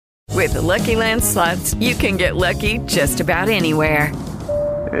With the Lucky Land Slots, you can get lucky just about anywhere.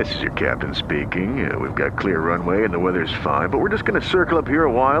 This is your captain speaking. We've got clear runway and the weather's fine, but we're just going to circle up here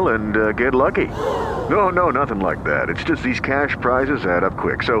a while and get lucky. No, nothing like that. It's just these cash prizes add up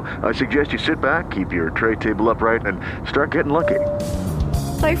quick. So I suggest you sit back, keep your tray table upright, and start getting lucky.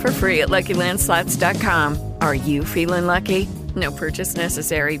 Play for free at LuckyLandSlots.com. Are you feeling lucky? No purchase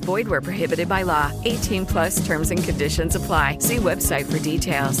necessary. Void where prohibited by law. 18 plus terms and conditions apply. See website for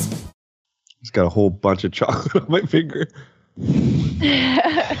details. It's got a whole bunch of chocolate on my finger. You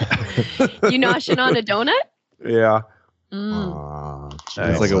noshing on a donut? Yeah.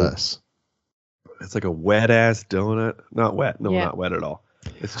 It's like a wet ass donut. Not wet. No, not wet at all.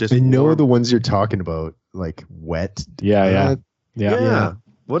 It's just. I know the ones you're talking about, like wet. Yeah.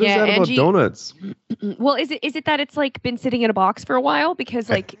 What is that Angie, about donuts? Well, is it that it's like been sitting in a box for a while because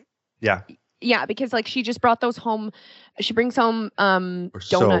like because like she just brought those home. She brings home donuts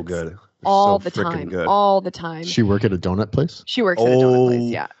so good. all so the time. Good. All the time. She work at a donut place? She works at a donut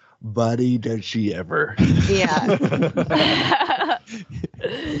place, yeah. Buddy, does she ever? Yeah.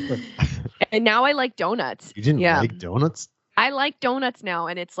 And now I like donuts. You didn't like donuts? I like donuts now,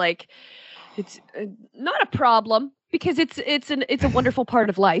 and it's like it's not a problem because it's a wonderful part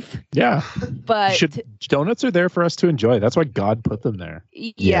of life. Yeah. But donuts are there for us to enjoy. That's why God put them there.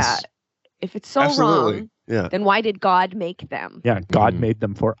 Yeah. Yes. If it's so wrong, yeah. then why did God make them? Yeah, God made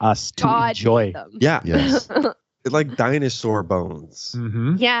them for us to enjoy. Them. Yeah. Yes. It's like dinosaur bones.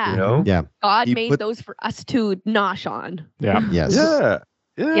 Mm-hmm. Yeah. You know? Yeah. God made those for us to nosh on. Yeah. Yes.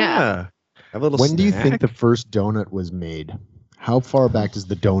 Yeah. Have a little When do you snack. think the first donut was made? How far back does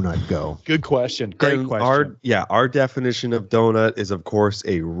the donut go? Good question. Great question. Our definition of donut is, of course,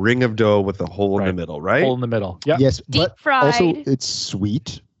 a ring of dough with a hole in the middle, right? Hole in the middle. Yeah. Yes, Deep but fried. also it's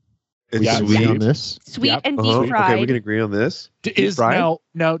sweet. It's We can sweet. agree on this. Sweet and deep fried. Okay, we can agree on this. Is now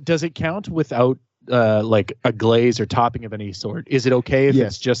does it count without like a glaze or topping of any sort? Is it okay if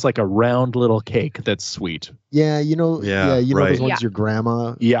it's just like a round little cake that's sweet? Yeah, you know those ones your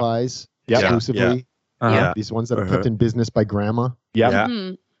grandma buys exclusively. These ones that are kept in business by grandma. Yeah.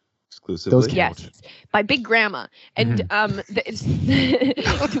 Mhm. Exclusively. Those count. Yes, by Big Grandma, and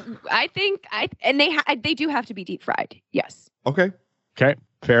I think they do have to be deep fried. Yes. Okay.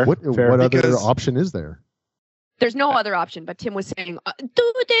 Fair. What Fair. other option is there? There's no other option, but Tim was saying,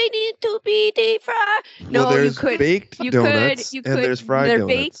 do they need to be deep fried? No, Well, there's you could. baked you donuts could. You and could. there's fried They're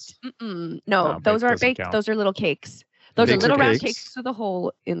donuts. baked. No, those aren't doesn't baked. count. Those are little cakes. Those Cakes are little are round cakes? cakes with a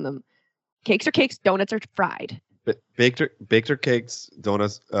hole in them. Cakes are cakes. Donuts are fried. Baked or cakes,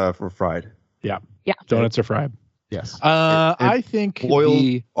 donuts for fried. Yeah. Yeah. Donuts are fried. Yes. I think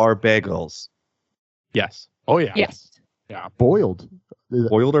Boiled are bagels. Yes. Oh yeah. Yes. Yeah. Boiled.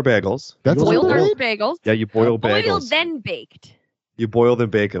 Boiled are bagels. That's Boiled boiled? or bagels. Yeah, you boil bagels. Boiled then baked. You boil then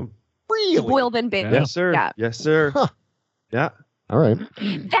bake them. You boil then bagels. Yes, sir. Yeah. Yes, sir. Huh. Yeah. All right.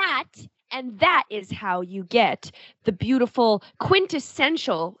 That is how you get the beautiful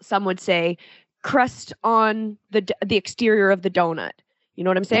quintessential, some would say, crust on the exterior of the donut. You know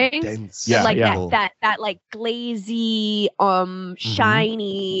what I'm saying? Dense. Yeah, Like yeah. that like glazy,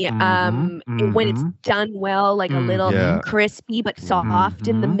 shiny, when it's done well, like a little Yeah. crispy but soft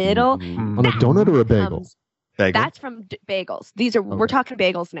in the middle. Mhm. On a donut or a bagel? comes- Bagel. That's from bagels. We're talking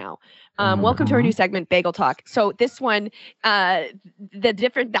bagels now. Welcome to our new segment, Bagel Talk. So this one, the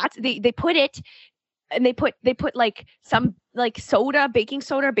different they put it, and they put like some like soda, baking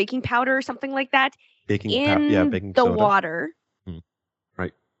powder, or something like that baking in baking the soda. water.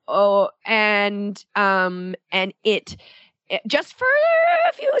 Right. Oh, and it just for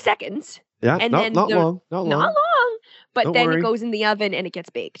a few seconds. Yeah, and not then long. Not long. But Don't then worry. it goes in the oven and it gets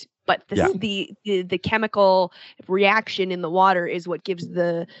baked. But Yeah. the chemical reaction in the water is what gives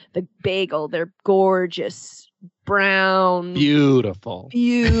the bagel their gorgeous brown, Beautiful.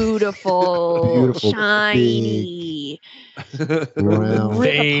 beautiful, shiny, Round.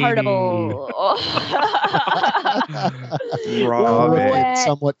 rip-apartable, Raw Wet. baked.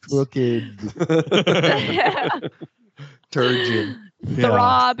 Somewhat crooked. Turgid.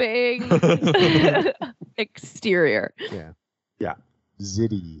 throbbing exterior. Yeah. Yeah.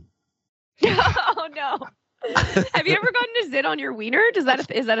 Zitty. Oh no! Have you ever gotten a zit on your wiener? Is that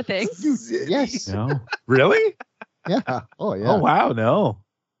a thing? Yes. No. Really? Yeah. Oh, yeah. Oh wow. No.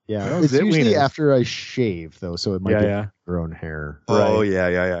 Yeah. No It's zit usually wieners. after I shave, though, so it might be Yeah. grown hair. Oh Right. yeah.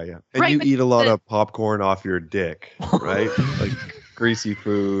 And Right, you but eat a lot the- of popcorn off your dick, right? Like greasy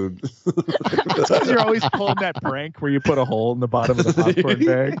food. That's because you're always pulling that prank where you put a hole in the bottom of the popcorn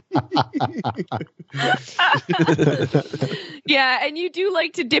bag. Yeah, and you do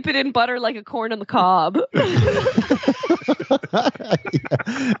like to dip it in butter like a corn on the cob. Yeah.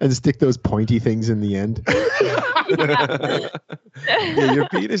 And stick those pointy things in the end. Yeah, your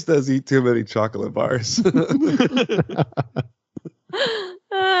penis does eat too many chocolate bars.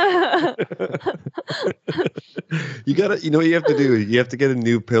 You gotta, you know what you have to do? You have to get a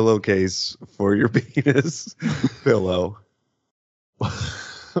new pillowcase for your penis pillow.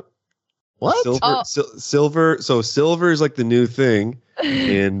 What? Silver. So silver is like the new thing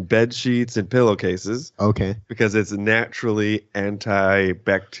in bed sheets and pillowcases. Okay. Because it's naturally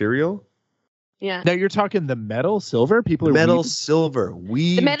antibacterial. Yeah. Now you're talking the metal silver? People are metal silver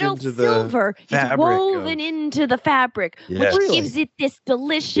weaved the metal into silver the fabric is woven into the fabric, yes. which gives it this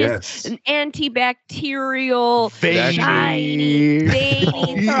delicious and antibacterial, shiny,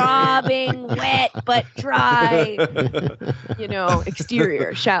 veiny, throbbing, wet but dry,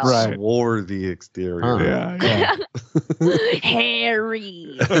 exterior shell. Right. Swarthy exterior. Yeah.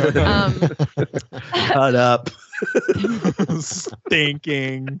 Hairy. Cut up.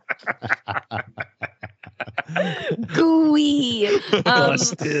 Stinking. Gooey.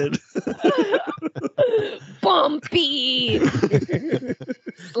 Busted. Bumpy.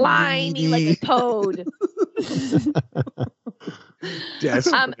 Slimy like a toad.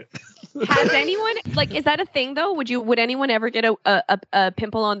 Has anyone is that a thing though? Would anyone ever get a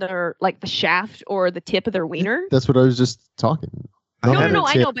pimple on their the shaft or the tip of their wiener? That's what I was just talking. No,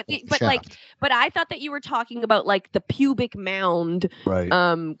 I know, but I thought that you were talking about the pubic mound, right?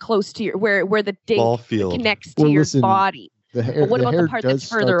 Close to your where the dink connects to your body. The hair, what about the part that's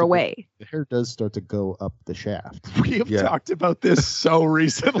further away? The hair does start to go up the shaft. We have talked about this so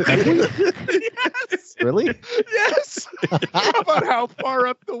recently. Yes. Really? Yes. About how far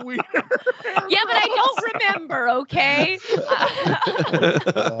up the wiener. Yeah, but I don't remember, okay?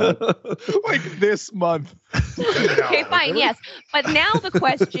 This month. Okay, fine, yes. But now the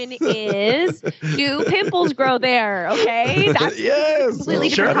question is, do pimples grow there, okay? That's a completely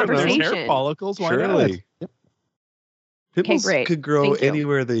different conversation. Hair follicles, why surely. Not? Yep. Pimples could grow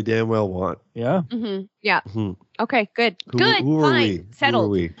anywhere they damn well want. Yeah. Mm-hmm. Yeah. Mm-hmm. Okay, good. Who fine. Are we? Settled. Who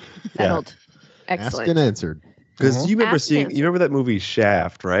are we? Settled. Excellent. Asked and answered. Because you remember that movie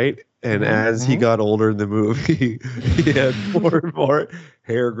Shaft, right? And as he got older in the movie, he had more and more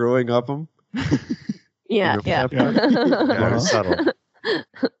hair growing up him. Yeah. Very subtle.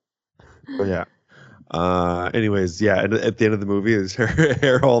 But yeah. Anyways, and at the end of the movie, his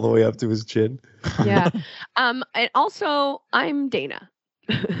hair all the way up to his chin. Yeah. And also, I'm Dana.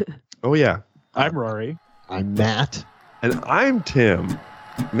 Oh yeah. I'm Rory. I'm Matt. And I'm Tim.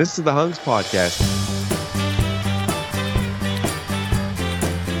 And this is the Hunks Podcast.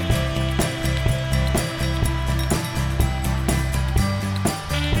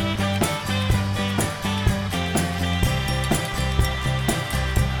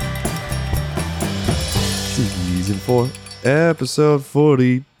 Season 4, episode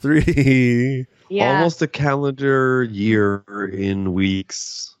 43. Yeah. Almost a calendar year in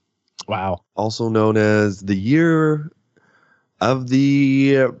weeks. Wow. Also known as the year of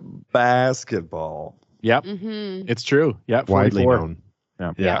the basketball. Yep. Mm-hmm. It's true. Yep. Widely known.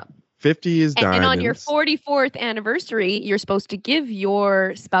 Yeah. 50 is diamonds. And on your 44th anniversary, you're supposed to give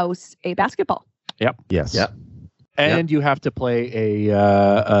your spouse a basketball. Yep. Yes. Yep. And you have to play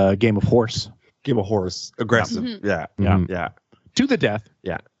a game of horse. Game of horse. Aggressive. Mm-hmm. Yeah. Yeah. Yeah. To the death.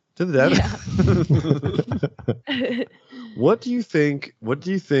 Yeah. To the death. Yeah. What do you think? What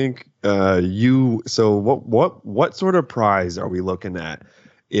sort of prize are we looking at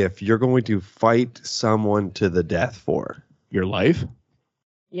if you're going to fight someone to the death for? Your life?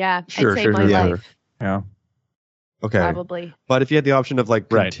 Yeah. Sure, I'd say sure, my sure. life. Yeah. Okay. Probably. But if you had the option of Right.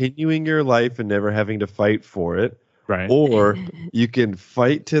 continuing your life and never having to fight for it, right? Or you can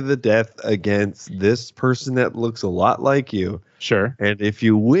fight to the death against this person that looks a lot like you. Sure. And if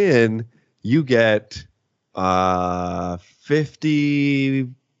you win, you get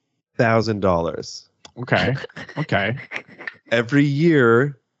 $50,000. Okay. Okay. Every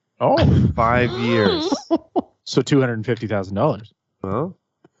year. Oh. 5 years. So $250,000. Well,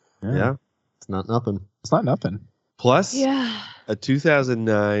 yeah. It's not nothing. It's not nothing. Plus a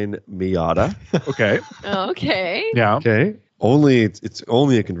 2009 Miata. Okay. Okay. Yeah. Okay. It's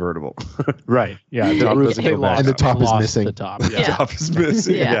only a convertible. Right. Yeah. The top doesn't go back. And the top is missing. The top. The top is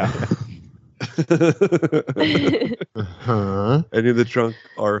missing. Yeah. And in the trunk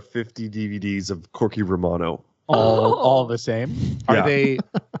are 50 DVDs of Corky Romano. All the same. Are they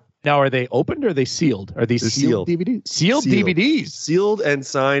Now, are they opened or are they sealed? Are these sealed DVDs? Sealed DVDs. Sealed and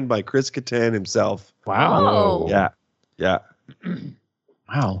signed by Chris Kattan himself. Wow. Oh. Yeah. Yeah.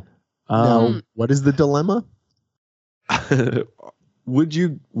 Wow. Now, what is the dilemma? Would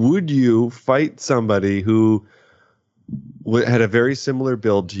you fight somebody who had a very similar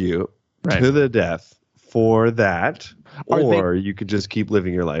build to you to the death for that, or you could just keep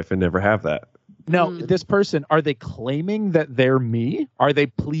living your life and never have that? Now, this person, are they claiming that they're me? Are they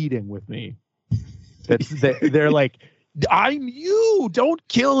pleading with me? They're like, I'm you. Don't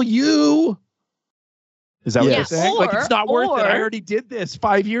kill you. Is that what you're saying? Like, it's not worth it. I already did this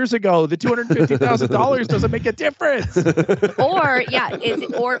 5 years ago. The $250,000 doesn't make a difference. Is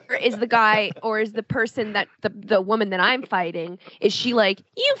the person that the woman that I'm fighting, is she like,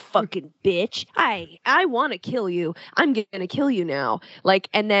 you fucking bitch, I want to kill you. I'm gonna kill you now. Like,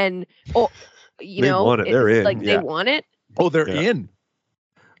 and then, they want it. They're in. Like they want it. Oh, they're in.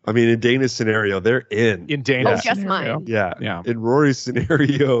 I mean, in Dana's scenario, they're in. In Dana's just mine. Yeah. In Rory's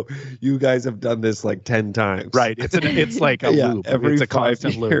scenario, you guys have done this like 10 times. Right. It's like a loop. It's a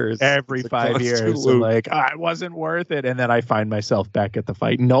constant loop. Every 5 years. So like, I wasn't worth it. And then I find myself back at the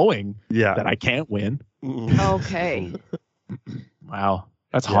fight knowing that I can't win. Okay. Wow.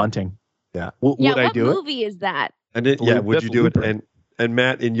 That's haunting. Yeah. Would I do it? What movie is that? And would you do it? And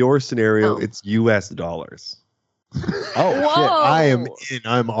Matt, in your scenario, it's US dollars. Oh, shit. I am in.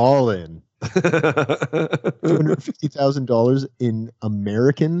 I'm all in. $250,000 in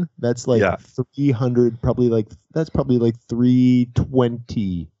American. That's like 300. That's probably like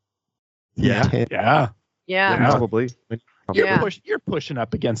 320. Yeah. Probably. You're pushing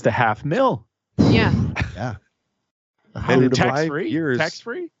up against $500,000. Yeah. Yeah. And tax free. Tax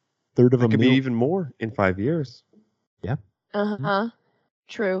free. Third of a could mil. be even more in 5 years. Yeah.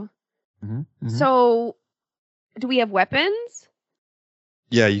 True. Mm-hmm. So, do we have weapons?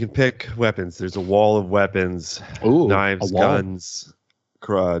 Yeah, you can pick weapons. There's a wall of weapons. Ooh, knives, guns,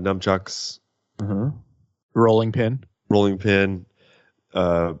 nunchucks. Rolling pin.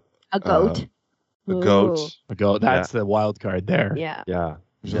 A goat. A goat. That's the wild card there. Yeah. Yeah.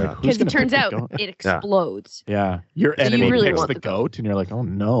 Because it turns out it explodes. Yeah. Your enemy really picks the goat, and you're like, oh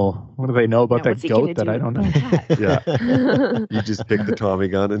no, what do they know about that goat that I don't know? Yeah. You just pick the Tommy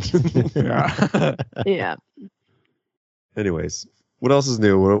gun and Yeah. Anyways, what else is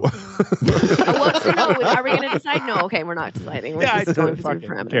new? Are we going to decide? No. Okay, we're not deciding. We're just going through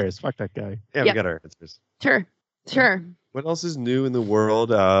parameters. Who cares? Fuck that guy. Yeah, we got our answers. Sure. What else is new in the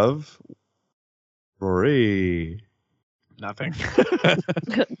world of Rory? Nothing.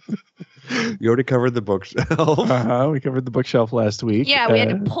 You already covered the bookshelf. We covered the bookshelf last week. Yeah, we had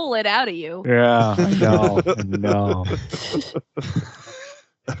to pull it out of you. Yeah, I know.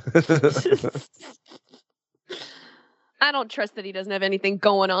 I don't trust that he doesn't have anything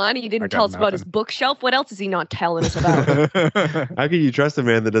going on. He didn't tell us about his bookshelf. What else is he not telling us about? How can you trust a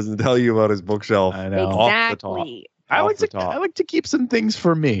man that doesn't tell you about his bookshelf? I know. Exactly. I like to keep some things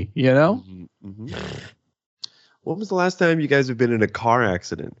for me, you know? When was the last time you guys have been in a car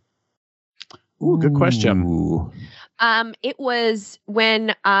accident? Ooh, good question. It was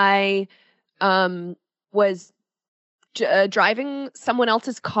when I was driving someone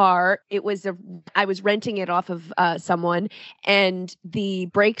else's car. I was renting it off of someone, and the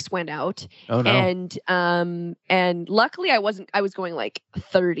brakes went out. Oh no! And luckily I was going like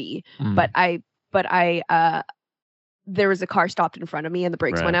 30, but there was a car stopped in front of me and the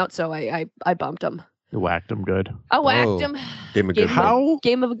brakes went out, so I bumped him. You whacked him good. I whacked him. Gave him a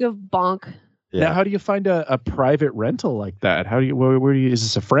good bonk. Yeah. Now, how do you find a private rental like that? How do you? Where do you? Is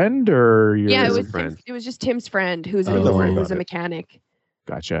this a friend or? It was just Tim's friend who's a mechanic.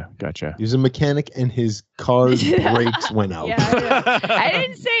 Gotcha. He was a mechanic, and his car's brakes went out. Yeah, I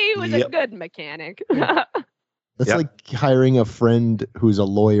didn't say he was a good mechanic. That's like hiring a friend who's a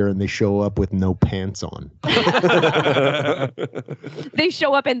lawyer and they show up with no pants on. They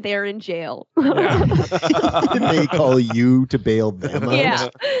show up and they're in jail. And they call you to bail them out. Yeah,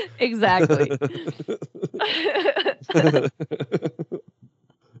 exactly.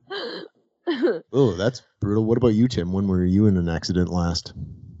 Oh, that's brutal. What about you, Tim? When were you in an accident last?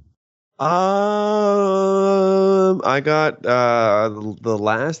 I got the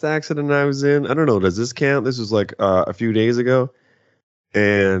last accident I was in. I don't know. Does this count? This was like a few days ago,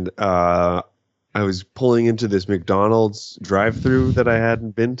 and I was pulling into this McDonald's drive-through that I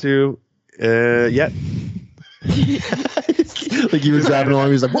hadn't been to yet. Like he was driving along.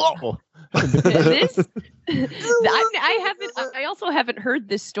 He was like, "Whoa!" I also haven't heard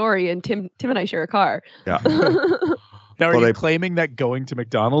this story, and Tim and I share a car. Yeah. Now, are you claiming that going to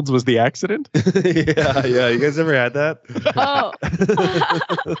McDonald's was the accident? Yeah. You guys ever had that? Oh.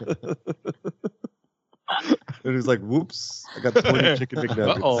 And he's like, whoops, I got 20 chicken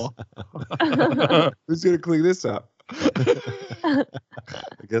McNuggets. Who's going to clean this up? I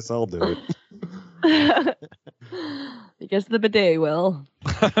guess I'll do it. I guess the bidet will.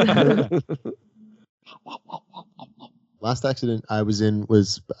 Last accident I was in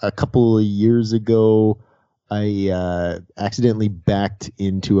was a couple of years ago. I accidentally backed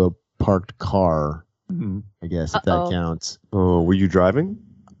into a parked car. I guess if that counts. Oh, were you driving?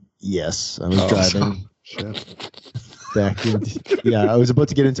 Yes, I was driving. Back in, I was about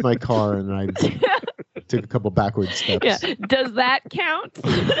to get into my car and I took a couple backward steps. Yeah. Does that count?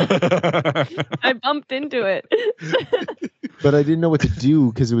 I bumped into it. But I didn't know what to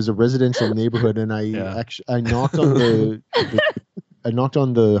do because it was a residential neighborhood, and I knocked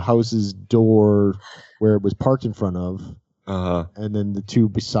on the house's door where it was parked in front of, and then the two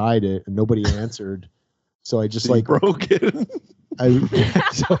beside it, and nobody answered. So I just broke in.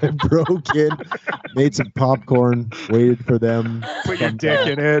 So I broke in, made some popcorn, waited for them. Put your dick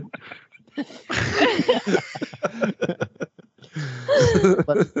in it.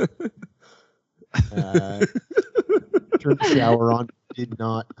 Turned the shower on, did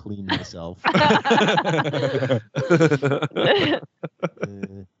not clean myself.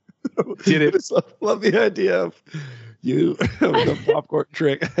 Did it? I love the idea of you with the popcorn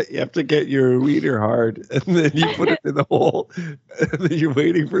trick. You have to get your wiener hard, and then you put it in the hole, and then you're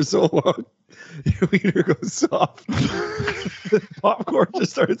waiting for so long. Your wiener goes soft. The popcorn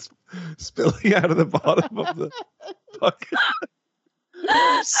just starts spilling out of the bottom of the bucket.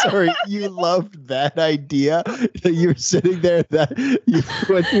 Sorry, you loved that idea that you were sitting there, that you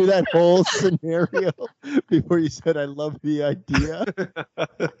went through that whole scenario before you said, I love the idea.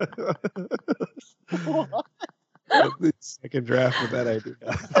 The second draft of that idea.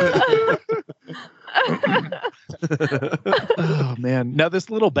 Oh man! Now this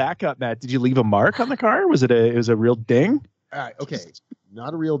little backup, Matt. Did you leave a mark on the car? Was it a real ding? All right, okay,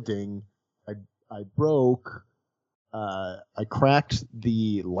 not a real ding. I broke. I cracked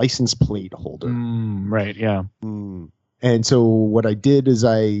the license plate holder. Right. Yeah. And so what I did is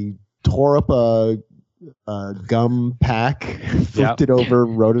I tore up a gum pack, flipped it over,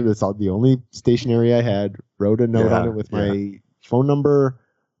 wrote it. It's the only stationery I had. Wrote a note on it with my phone number.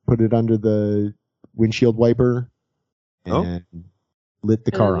 Put it under the windshield wiper, and lit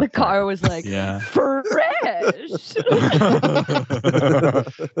the car. The car was like fresh.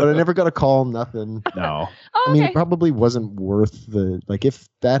 But I never got a call. Nothing. No. Oh, I mean, it probably wasn't worth if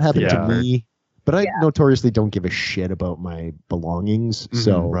that happened to me. But I notoriously don't give a shit about my belongings.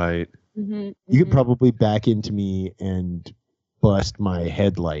 So right. You could probably back into me and bust my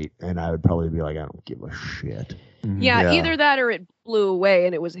headlight, and I would probably be like, I don't give a shit. Yeah, either that or it blew away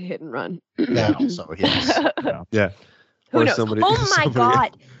and it was a hit and run. That also, yes. Yeah. Who knows? Oh my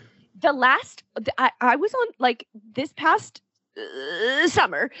God. I was on this past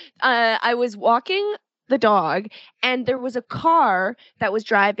summer, I was walking the dog and there was a car that was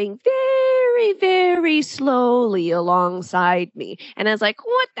driving very, very slowly alongside me. And I was like,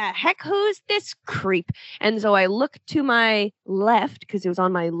 what the heck? Who's this creep? And so I looked to my left because it was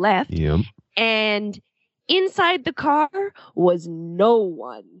on my left. And inside the car was no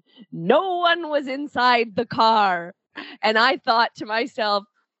one. No one was inside the car. And I thought to myself,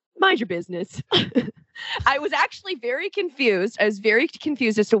 mind your business. I was actually very confused. I was very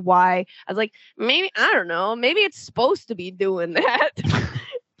confused as to why. I was like, maybe, I don't know, maybe it's supposed to be doing that.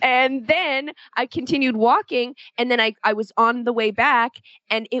 And then I continued walking, and then I was on the way back,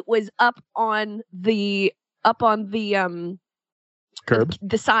 and it was up on the curb,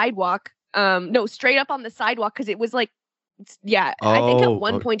 the sidewalk. No, straight up on the sidewalk, because it was like, I think at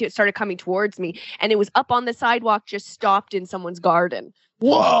one point it started coming towards me, and it was up on the sidewalk, just stopped in someone's garden.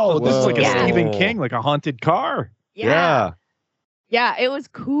 Whoa, this is like a Stephen King, like a haunted car. Yeah, it was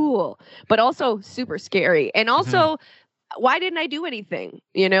cool, but also super scary. And also, why didn't I do anything?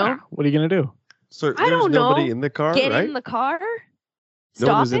 You know? What are you gonna do? So I don't know. Nobody in the car, Get right? in the car. No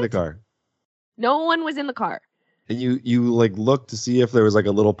one was in the car. No one was in the car. And you like looked to see if there was like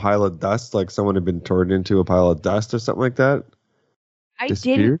a little pile of dust, like someone had been turned into a pile of dust or something like that. I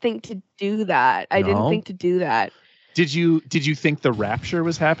didn't think to do that. I didn't think to do that. Did you think the rapture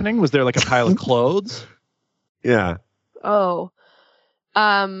was happening? Was there like a pile of clothes? Yeah. Oh.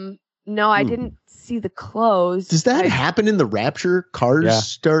 No, I didn't see the clothes. Does that happen in the rapture? Cars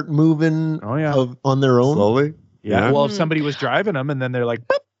start moving on their own? Slowly? Yeah. Well, if somebody was driving them and then they're like,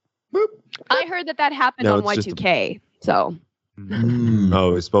 boop, boop. I heard that happened on Y2K. So.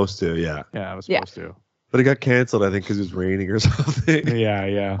 Oh, it was supposed to, yeah. Yeah, it was supposed to. But it got canceled, I think, because it was raining or something.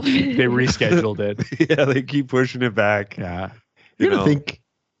 Yeah. They rescheduled it. Yeah, they keep pushing it back. Yeah. You know, think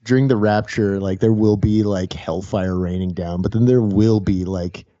during the rapture, like there will be like hellfire raining down, but then there will be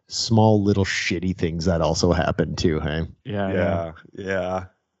like small little shitty things that also happen too, hey? Yeah.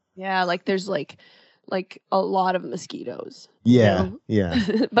 Yeah, like there's like a lot of mosquitoes. Yeah, you know?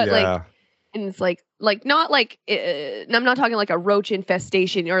 yeah. But Yeah. like, and it's like not like I'm not talking like a roach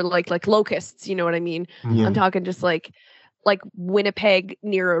infestation or like locusts. You know what I mean? Yeah. I'm talking just like Winnipeg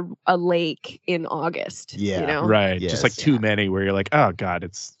near a lake in August. Yeah. You know? Right. Yes. Just like too many where you're like, oh God,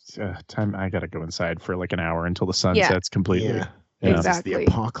 it's time. I got to go inside for like an hour until the sun sets completely. Yeah. Yeah. Exactly. The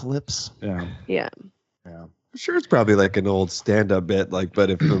apocalypse. Yeah. Yeah. I'm sure it's probably like an old stand-up bit, like, but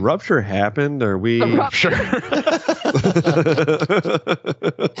if the rupture happened, are we... The rupture. Sure.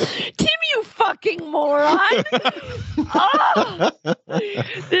 Tim, you fucking moron! Oh,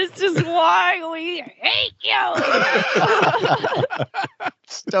 this is why we hate you.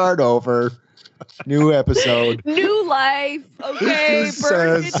 Start over. New episode. New life. Okay, This is,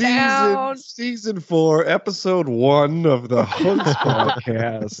 burn it down. season 4, episode 1 of the Hunks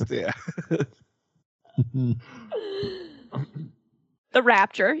podcast. Yeah. The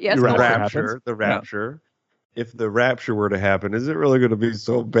rapture. Yes. The go on. rapture. If the rapture were to happen, is it really going to be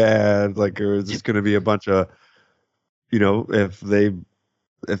so bad? Like, or is this going to be a bunch of, if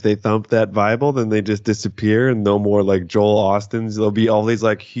they thump that Bible, then they just disappear and no more like Joel Austin's. There'll be all these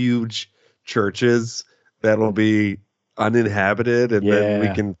like huge churches that'll be uninhabited, and then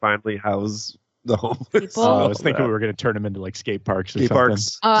we can finally house the homeless. People. I was thinking we were going to turn them into like skate parks or Skate something.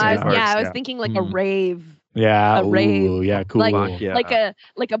 parks. I was thinking like a rave. Yeah. A rave. Ooh, yeah. Cool.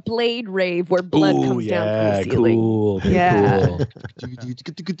 Like a blade rave where blood comes down from the ceiling. Cool. Yeah. Cool.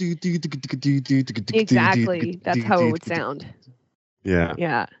 Exactly. That's how it would sound. Yeah.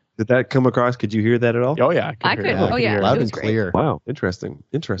 Yeah. Did that come across? Could you hear that at all? Oh yeah. I could. hear that. Oh yeah. Loud It was and great. clear. Wow. Interesting.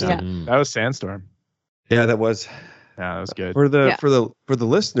 Yeah. That was Sandstorm. Yeah, that was. Yeah, that was good. For the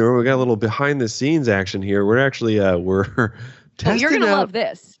listener, we got a little behind the scenes action here. We're actually we're testing you're gonna out. love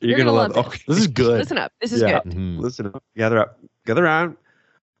this. You're gonna love. this. Okay. This is good. Listen up. This is Yeah. good. Listen up. Gather up. Gather around.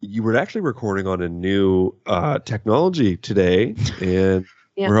 You were actually recording on a new technology today, and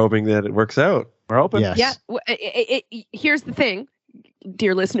Yeah. we're hoping that it works out. We're open. Yes. Yeah. Here's the thing,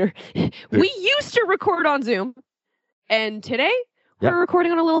 dear listener. We used to record on Zoom, and today we're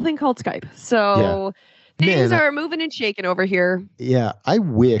recording on a little thing called Skype. So things are moving and shaking over here. Yeah, I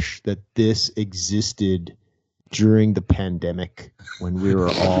wish that this existed during the pandemic when we were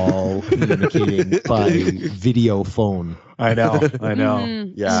all communicating by video phone. I know.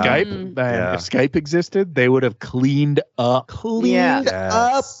 Mhm. Yeah. Skype. Mhm. Man, Yeah. if Skype existed, they would have cleaned up. Yeah.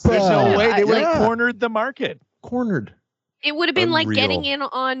 Up. There's no way they would have Yeah. cornered the market. Cornered. It would have been like Unreal. getting in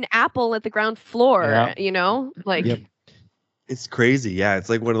on Apple at the ground floor. Yeah. You know, like Yep. It's crazy. Yeah, it's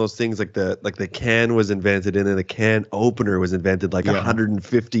like one of those things. Like the can was invented, and then the can opener was invented like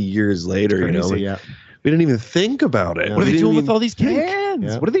 150 years later. Crazy. You know, like, Yeah. we didn't even think about it. Yeah. What are We they didn't doing with even all these think. cans?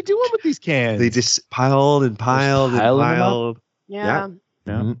 Yeah. What are they doing with these cans? They just piled and piled and piling them up? piled. yeah.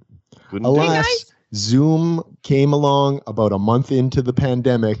 Yeah. Mhm. Couldn't do it. Alas, guys. Zoom came along about a month into the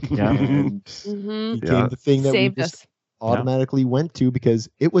pandemic Yeah. and Mm-hmm. became Yeah. the thing that Saved we just us. automatically went to because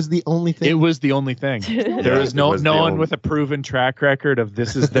it was the only thing. It was the only thing. There Yeah, was it no was the one only- with a proven track record of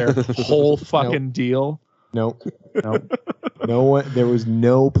this is their whole fucking deal. No, No. no one. There was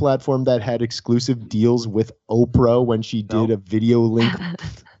no platform that had exclusive deals with Oprah when she did a video link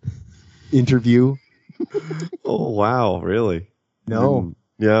interview. Oh wow, really? No,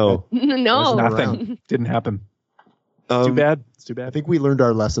 No. No. Nothing. Didn't happen. It's too bad. It's too I bad. think we learned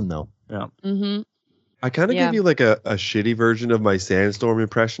our lesson though. Mm-hmm. I kind of Yeah. gave you like a shitty version of my Sandstorm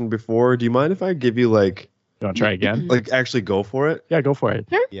impression before. Do you mind if I give you like You want to try again? actually go for it? Yeah, go for it.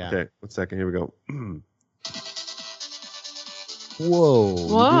 Yeah. Okay, 1 second. Here we go. Whoa. you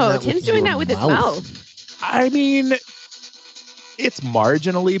Whoa, did Tim's doing your that with his mouth. I mean, it's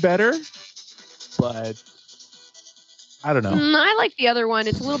marginally better, but I don't know. I like the other one.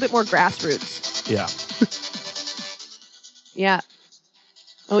 It's a little bit more grassroots. Yeah. Yeah.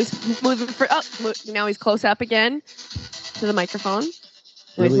 Oh, he's moving for. Now he's close up again to the microphone.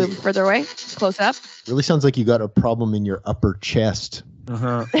 Now he's Really? moving further away. Close up. Really sounds like you got a problem in your upper chest.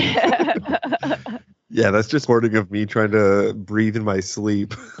 Uh-huh. Yeah, that's just recording of me trying to breathe in my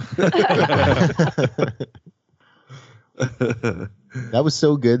sleep. That was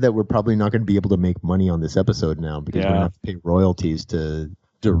so good that we're probably not going to be able to make money on this episode now because we're going to have to pay royalties to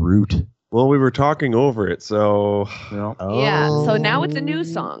Root. Well, we were talking over it, so Yeah. Yeah. So now it's a new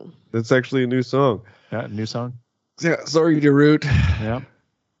song. that's actually a new song. Yeah, new song. Yeah, sorry, Root. Yeah.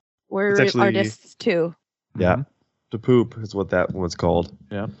 We're It's actually- artists too. Yeah. Mhm. To poop is what that one's called.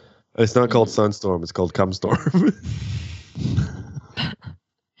 Yeah. It's not called sunstorm. It's called cumstorm.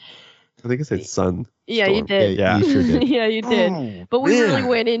 I think I said sun. Yeah, you storm. did. Yeah. You sure did. Yeah, you did. Oh, But we really man.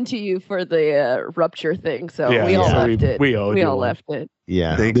 went into you for the rupture thing, so Yeah, we all so left it. we owed We you all one. left it.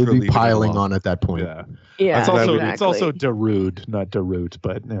 Yeah, Thanks they'd for be leaving it piling alone. on at that point. Yeah. Yeah, It's also exactly. it's also Darude, not Darut,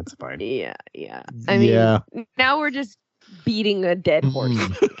 but that's fine. Yeah. I mean, Yeah. now we're just beating a dead horse.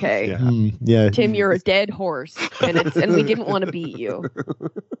 Okay. Yeah. Yeah. Tim, you're a dead horse, and we didn't want to beat you.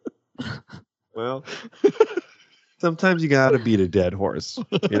 Well, sometimes you gotta beat a dead horse,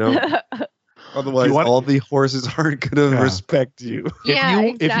 you know. Otherwise, You want- all the horses aren't gonna Yeah. respect you. Yeah,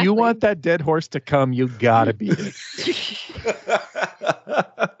 If exactly. you want that dead horse to come, you gotta beat it.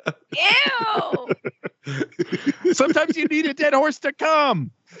 Ew! Sometimes you need a dead horse to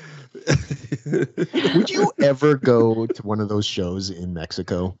come. Would you ever go to one of those shows in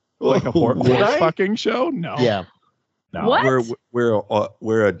Mexico? Like a Would horse I? fucking show? No. Yeah. No. What?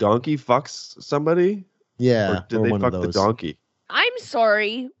 Where a donkey fucks somebody, Yeah. or did or they one fuck of the those. donkey? I'm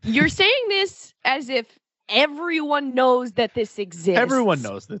sorry. You're saying this as if everyone knows that this exists. Everyone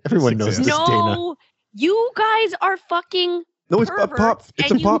knows that. this Everyone knows exists. this. Dana. No, you guys are fucking No, it's a perverts, pop.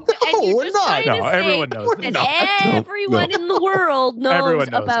 It's and a pop. and you're No, we're just not. trying No, to say everyone knows that that. everyone in the world knows Everyone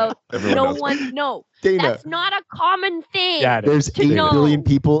knows about. Everyone No knows. one. No, Dana, that's not a common thing. Yeah, it there's is. to 8 know. billion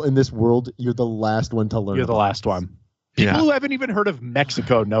people in this world. You're the last one to learn. You're the about last this. one. People Yeah. who haven't even heard of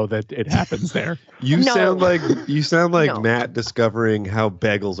Mexico know that it happens there. You No. sound like No. Matt discovering how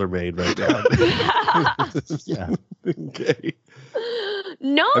bagels are made right now. Yeah. Okay.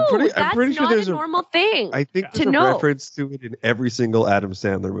 No, I'm pretty that's sure not there's a a- normal thing. I think To there's a know. reference to it in every single Adam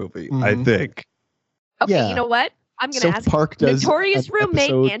Sandler movie. I Mhm. think. Okay, Yeah. you know what? I'm gonna South ask Park does notorious an roommate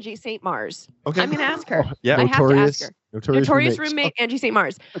episode- Angie St. Mars. Okay. I'm gonna ask her. Yeah. I have to ask her. Notorious Roommate Angie St.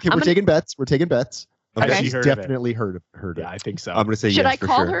 Mars. Okay, I'm we're gonna- taking bets. We're taking bets. Okay. Has she She's heard of it? definitely heard of Yeah, it. I think so. I'm gonna say Should yes I for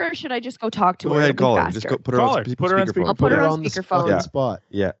call sure. her or should I just go talk to Go her? ahead, It'll be call her. faster. Just go put her Call on her. speakerphone. Put her on I'll put her on the speakerphone. Yeah. spot.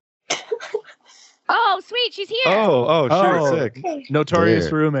 Yeah. Oh, sweet, she's here. Oh, sure. Oh. Sick. Notorious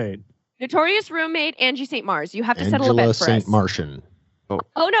There. roommate. Notorious roommate Angie St. Mars. You have to settle a Angela bet for St. us. Martian.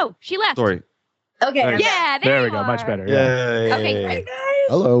 Oh no, she left. Sorry. Okay. There I'm you Yeah, There there we you go. are. Much better. Yeah. Yay. Okay, Hey, guys.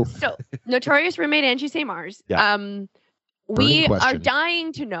 Hello. So, notorious roommate Angie St. Mars. Yeah. We Burning are question.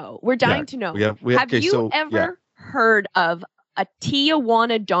 dying to know. We're dying to know. We have Have okay, you so, ever yeah. heard of a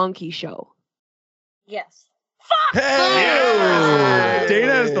Tijuana donkey show? Yes. Yes!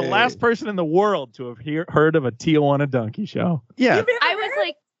 Dana is the last person in the world to have heard of a Tijuana donkey show. Yeah. You've never I was heard?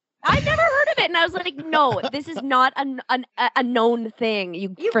 like, I've never heard of it, and I was like, no, this is not a known thing.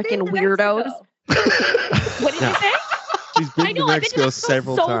 You You've freaking been to weirdos. Mexico. What did you say? She's been I know. to I've been to Mexico Mexico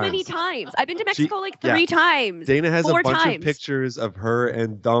several so times. many times. I've been to Mexico like 3 yeah. times. Dana has 4 a bunch times. of pictures of her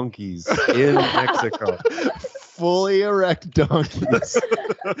and donkeys in Mexico. Fully erect donkeys.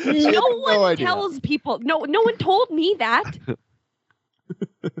 No one idea. tells people. No one told me that.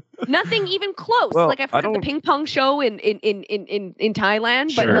 Nothing even close. Well, like I've I heard of the don't- ping pong show in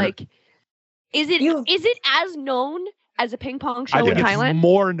Thailand, but Sure. like, is You- it as known as a ping pong show I think in it's Thailand?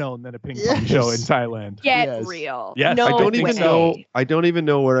 more known than a ping pong show in Yes. Thailand. Get Yes. real. Yes, no I don't even way. know. I don't even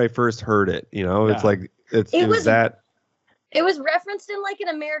know where I first heard it. You know, it's Yeah. like it It was was- that. It was referenced in like an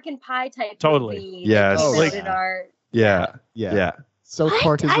American Pie type Totally. movie. Yes. That Oh, came like- out in our. Yeah, Yeah. yeah. South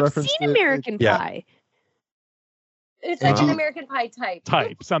Park has I've referenced seen it. American Yeah. Pie. It's like Uh-huh. an American Pie type.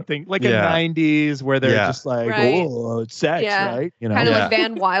 Type something like Yeah. a 90s where they're Yeah. just like, Right. oh, it's sex, Yeah. right? You know, Kind of Yeah. like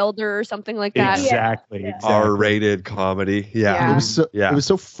Van Wilder or something like that. Yeah. exactly. Yeah. exactly. R-rated comedy. Yeah. Yeah. It was so Yeah. it was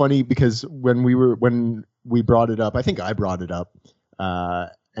so funny because when we brought it up, I think I brought it up,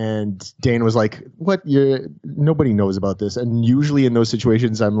 and Dane was like, "What? Nobody knows about this." And usually in those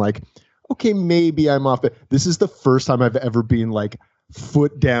situations, I'm like, "Okay, maybe I'm off." But this is the first time I've ever been like,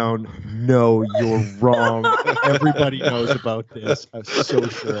 "Foot down, no, you're wrong." Everybody knows about this. I'm so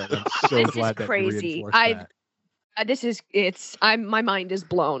sure. And I'm so This is glad that you crazy. reinforced that. My mind is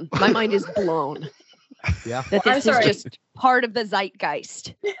blown. My mind is blown. Yeah. That I'm this is sorry. just part of the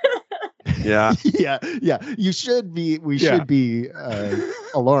zeitgeist. Yeah. yeah. You should be. We Yeah. should be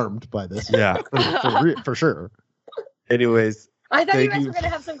alarmed by this. Yeah. for sure. Anyways, I thought you Thank guys you. were gonna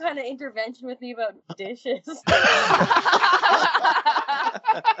have some kind of intervention with me about dishes.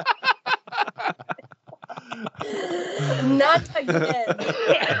 Not again.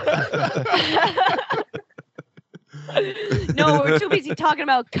 No, we're too busy talking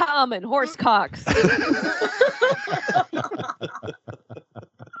about cum and horse cocks.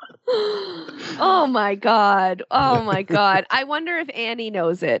 Oh my god! Oh my god! I wonder if Annie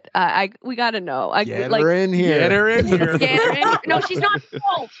knows it. We gotta know. Get her in here. Get her in here. Get her in. No, she's not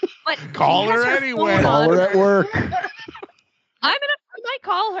home. But Call she has her anyway. phone Call on. her at work. I might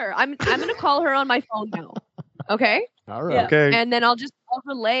call her. I'm gonna call her on my phone now. Okay. All right. Yeah. Okay. And then I'll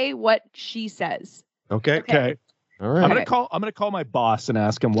relay what she says. Okay. Okay. All right. I'm gonna call my boss and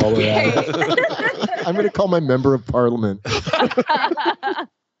ask him while we're at it. I'm going to call my member of parliament.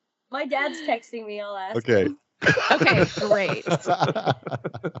 My dad's texting me. I'll ask. Okay. Okay, great.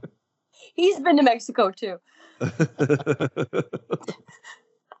 He's been to Mexico too.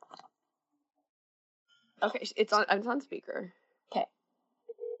 Okay, it's on speaker.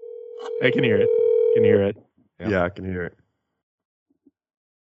 I can hear it. Can hear it. Yeah, I can hear it.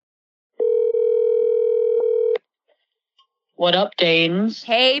 What up, Danes?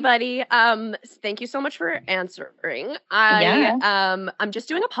 Hey, buddy. Thank you so much for answering. I'm just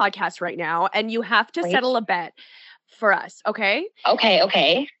doing a podcast right now, and you have to Great. settle a bet for us, okay?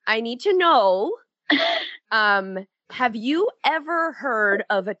 Okay. I need to know, have you ever heard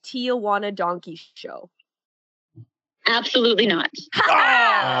of a Tijuana donkey show? Absolutely not.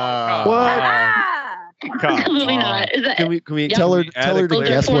 Absolutely not. Is that, Can we Tell her to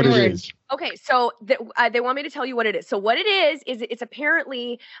guess what it forward. is. Okay, so they want me to tell you what it is. So what it is it's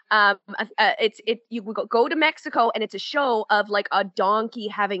apparently you go to Mexico, and it's a show of like a donkey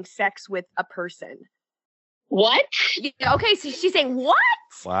having sex with a person. What? Yeah, okay, so she's saying what?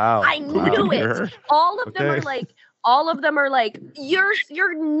 Wow. I knew it. All of them are like you're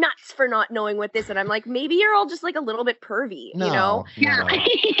nuts for not knowing what this, and I'm like, maybe you're all just like a little bit pervy, you know? Yeah.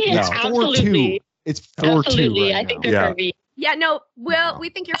 It's 4-2. Absolutely. It's 4-2 Absolutely. right I think now. they're Yeah. pervy. Yeah, no. Well, we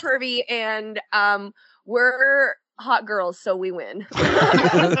think you're pervy, and we're hot girls, so we win. I'm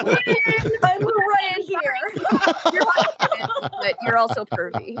right here. You're hot, but you're also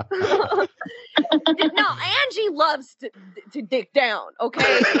pervy. No, Angie loves to dick down.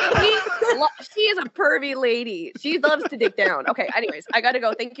 Okay, she is a pervy lady. She loves to dick down. Okay. Anyways, I gotta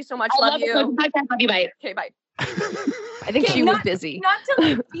go. Thank you so much. Love you. Love you. Bye. Okay, bye. I think Okay, she was busy. Not to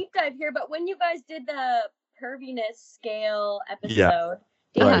like deep dive here, but when you guys did the perviness scale episode, Yeah.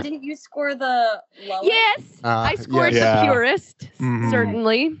 Right. didn't you score the lowest? Yes, I scored yes. the purest. Mhm.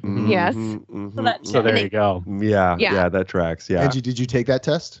 Certainly. Mhm, Yes. mhm, So that So there And you go. Yeah, Yeah. yeah, that tracks. Yeah. Angie, did you take that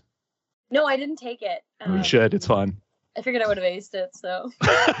test? No, I didn't take it. You should. It's fun. I figured I would have aced it. So.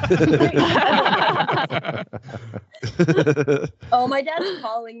 Oh, my dad's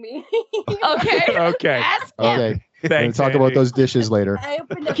calling me. Okay. Okay. Ask him. Okay. We're going Thanks, to talk about Andy. those dishes later. I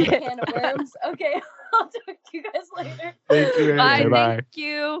opened up a can of worms. Okay, I'll talk to you guys later. Thank you, Bye. Angie. Bye. Thank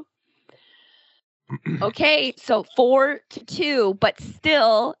you. Okay, so 4-2, but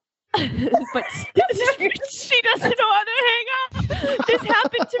still, she doesn't know how to hang up. This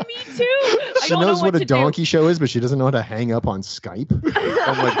happened to me too. I She don't knows know what to a donkey show is, but she doesn't know how to hang up on Skype.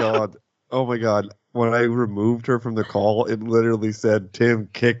 Oh my god. Oh my god. When I removed her from the call, it literally said Tim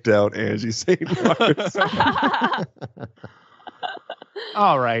kicked out Angie St. Mars. do.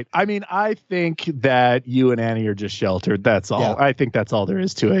 All right. I mean, I think that you and Annie are just sheltered. That's all. Yeah. I think that's all there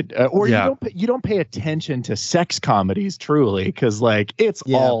is to it. Or Yeah. you don't pay attention to sex comedies truly, because like it's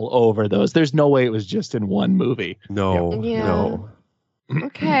Yeah. all over those. There's no way it was just in one movie. No, Yeah. no.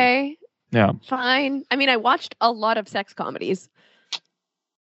 Okay, Yeah. fine. I mean, I watched a lot of sex comedies.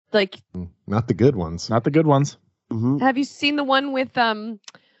 Like, Not the good ones. Not the good ones. Mhm. have you seen the one with what's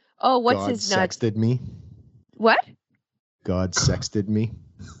God his nuts? sexted me. What? God sexted me.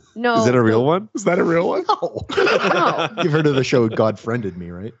 No. Is it a real one? Is that a real one? No. No. You've heard of the show God Friended Me,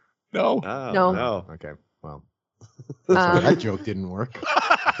 right? No. Oh, No. no. Okay. Well, that's why that joke didn't work.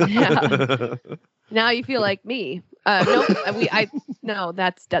 Yeah. Now you feel like me. No,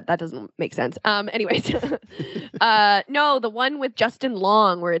 that doesn't make sense. Anyways, no, the one with Justin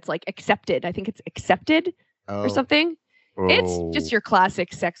Long where it's like accepted. I think it's accepted Oh, or something. It's just your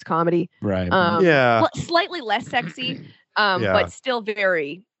classic sex comedy. Right. Yeah. Slightly less sexy, Yeah. but still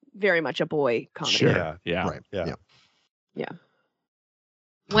very, very much a boy comedy. Sure. Yeah. Yeah. right. Yeah.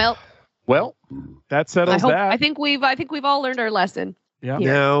 Well, Well, that settles that. I think we've all learned our lesson. Yeah.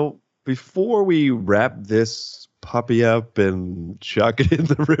 here. Now, before we wrap this puppy up and chuck it in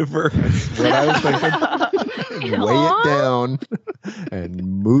the river, What I was thinking, weigh it down and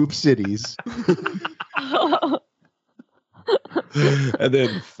move cities. and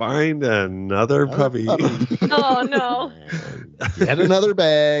then find another puppy, Oh no. Get another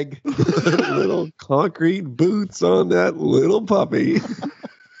bag. little concrete boots on that little puppy.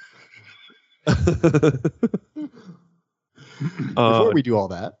 Before we do all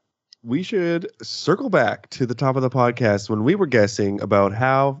that, we should circle back to the top of the podcast when we were guessing about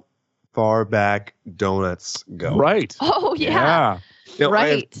how far back donuts go? Right. Oh yeah. Now,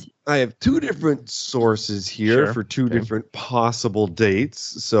 Right. I have two different sources here Sure. for two different possible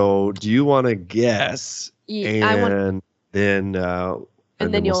dates. So, do you want to guess? I want, And then and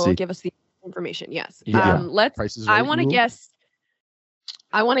then we'll you'll see. give us the information. Yes. Yeah. Let's. Price is I Right want to rule? guess.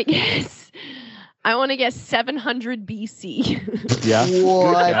 I want to guess. I want to guess 700 BC. Yeah.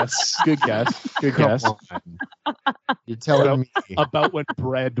 What? Good guess. Good Come guess. on. You're telling me. About when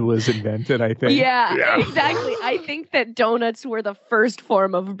bread was invented, I think. Yeah, exactly. I think that donuts were the first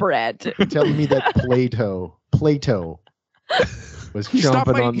form of bread. You're telling me that Plato was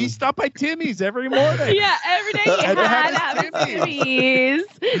chomping on. He stopped by Timmy's every morning. Yeah, every day he Had to have had his Timmy's.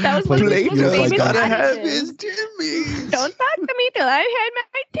 That was one of his Plato's most like, famous gotta have sentences. his Timmy's. Don't talk to me till I've had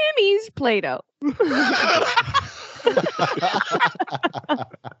my Timmy's, Plato.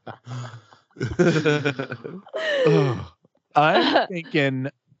 I'm thinking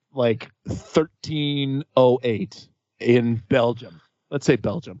like 1308 in Belgium. Let's say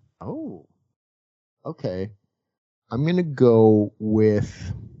Belgium. Oh, okay. I'm gonna go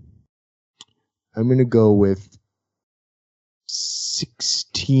with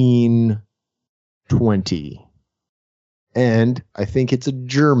 1620, and I think it's a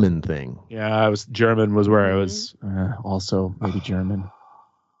German thing. Yeah, German was where I was. Also maybe German.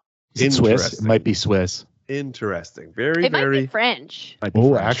 Is it Swiss? It Interesting. might be Swiss. Interesting. Very, It might very be French. Might be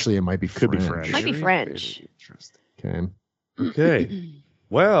Oh, French. actually, it might be Could be French. French. Might be very, French. very interesting. Okay. Okay.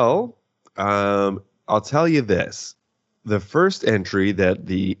 Well, I'll tell you this. The first entry that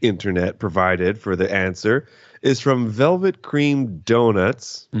the internet provided for the answer is from Velvet Cream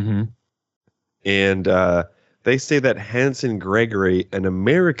Donuts. Mm-hmm. And they say that Hanson Gregory, an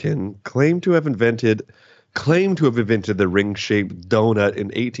American, claimed to have invented the ring-shaped donut in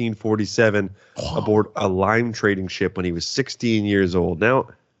 1847 aboard a lime trading ship when he was 16 years old. Now,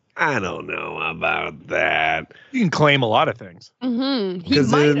 I don't know about that. You can claim a lot of things. Mm-hmm. He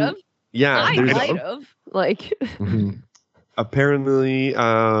 'Cause might then- have. Yeah, I there's- might have. Like, Mhm. apparently,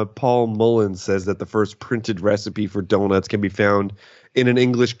 Paul Mullen says that the first printed recipe for donuts can be found in an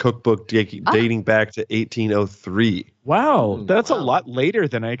English cookbook dating back to 1803. Wow, that's a Wow. lot later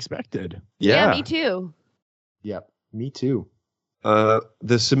than I expected. yeah, me too. Yep. Me too.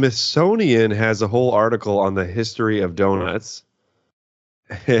 The Smithsonian has a whole article on the history of donuts.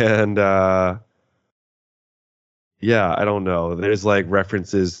 And yeah, I don't know. There's like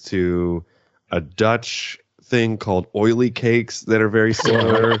references to a Dutch thing called oily cakes that are very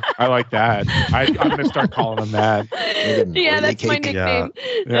similar. I like that. I'm going to start calling them that. an Yeah, oily that's my cake. nickname.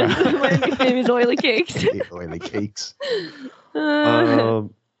 Yeah. My nickname is Oily Cakes. Oily cakes.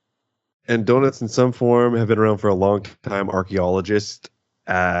 And donuts in some form have been around for a long time. Archaeologists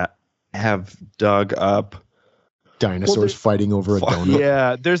have dug up Dinosaurs fighting over a donut.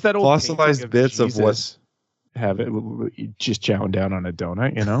 Yeah, there's that old Fossilized painting bits of what- Jesus have it just chowing down on a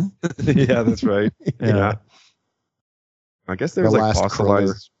donut, you know? yeah, that's right. Yeah. I guess there's The like last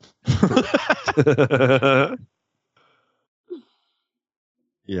fossilized.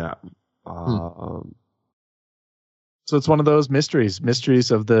 Yeah. So it's one of those mysteries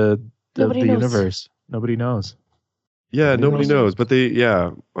of the Nobody knows. universe. Nobody knows. Yeah, Nobody nobody knows. knows. But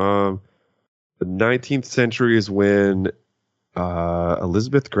the 19th century is when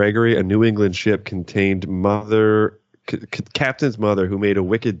Elizabeth Gregory, a New England ship, contained captain's mother, who made a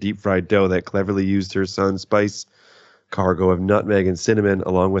wicked deep fried dough that cleverly used her son's spice cargo of nutmeg and cinnamon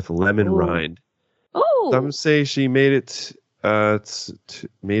along with lemon Ooh. rind. Oh, Some say she made it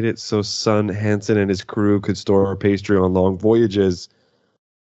made it so son Hansen and his crew could store pastry on long voyages.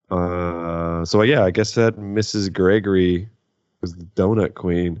 So yeah, I guess that Mrs. Gregory was the donut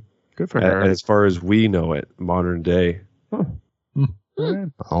queen. Good for her. As far as we know it, modern day.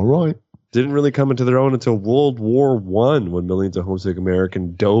 All right. Didn't really come into their own until World War I, when millions of homesick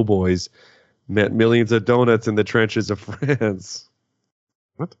American doughboys met millions of donuts in the trenches of France.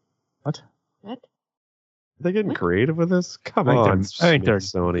 What? what? Are they getting creative with this? Come I on, think they're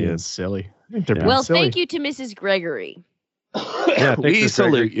Smithsonian. being silly. I think they're being Well, silly. thank you to Mrs. Gregory. Yeah, We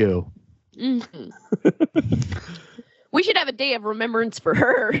salute you. Mhm. We should have a day of remembrance for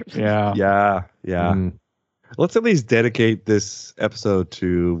her. Yeah. Yeah. Mm. Let's at least dedicate this episode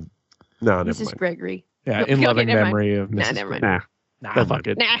to. No, never Mrs. mind. Gregory. Yeah, Okay, in loving never mind. memory of Nah, Mrs. never mind. Gregory. Nah, fuck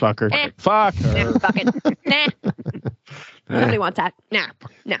it. Nah. Fuck her. Eh. Fuck her. Nah, fuck it. Nah. Nobody wants that. Nah.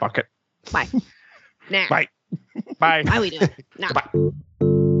 Nah. Fuck it. Bye. Nah. Bye. Bye. Why we do it? Nah.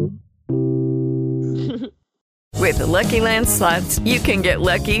 With the Lucky Land Slots, you can get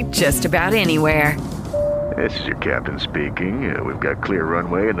lucky just about anywhere. This is your captain speaking. We've got clear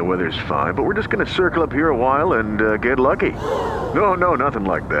runway and the weather's fine, but we're just going to circle up here a while and get lucky. No, nothing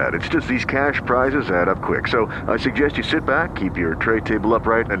like that. It's just these cash prizes add up quick. So I suggest you sit back, keep your tray table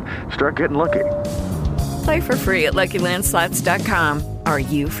upright, and start getting lucky. Play for free at LuckyLandSlots.com. Are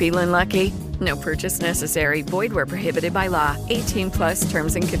you feeling lucky? No purchase necessary. Void where prohibited by law. 18 plus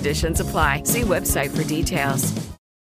terms and conditions apply. See website for details.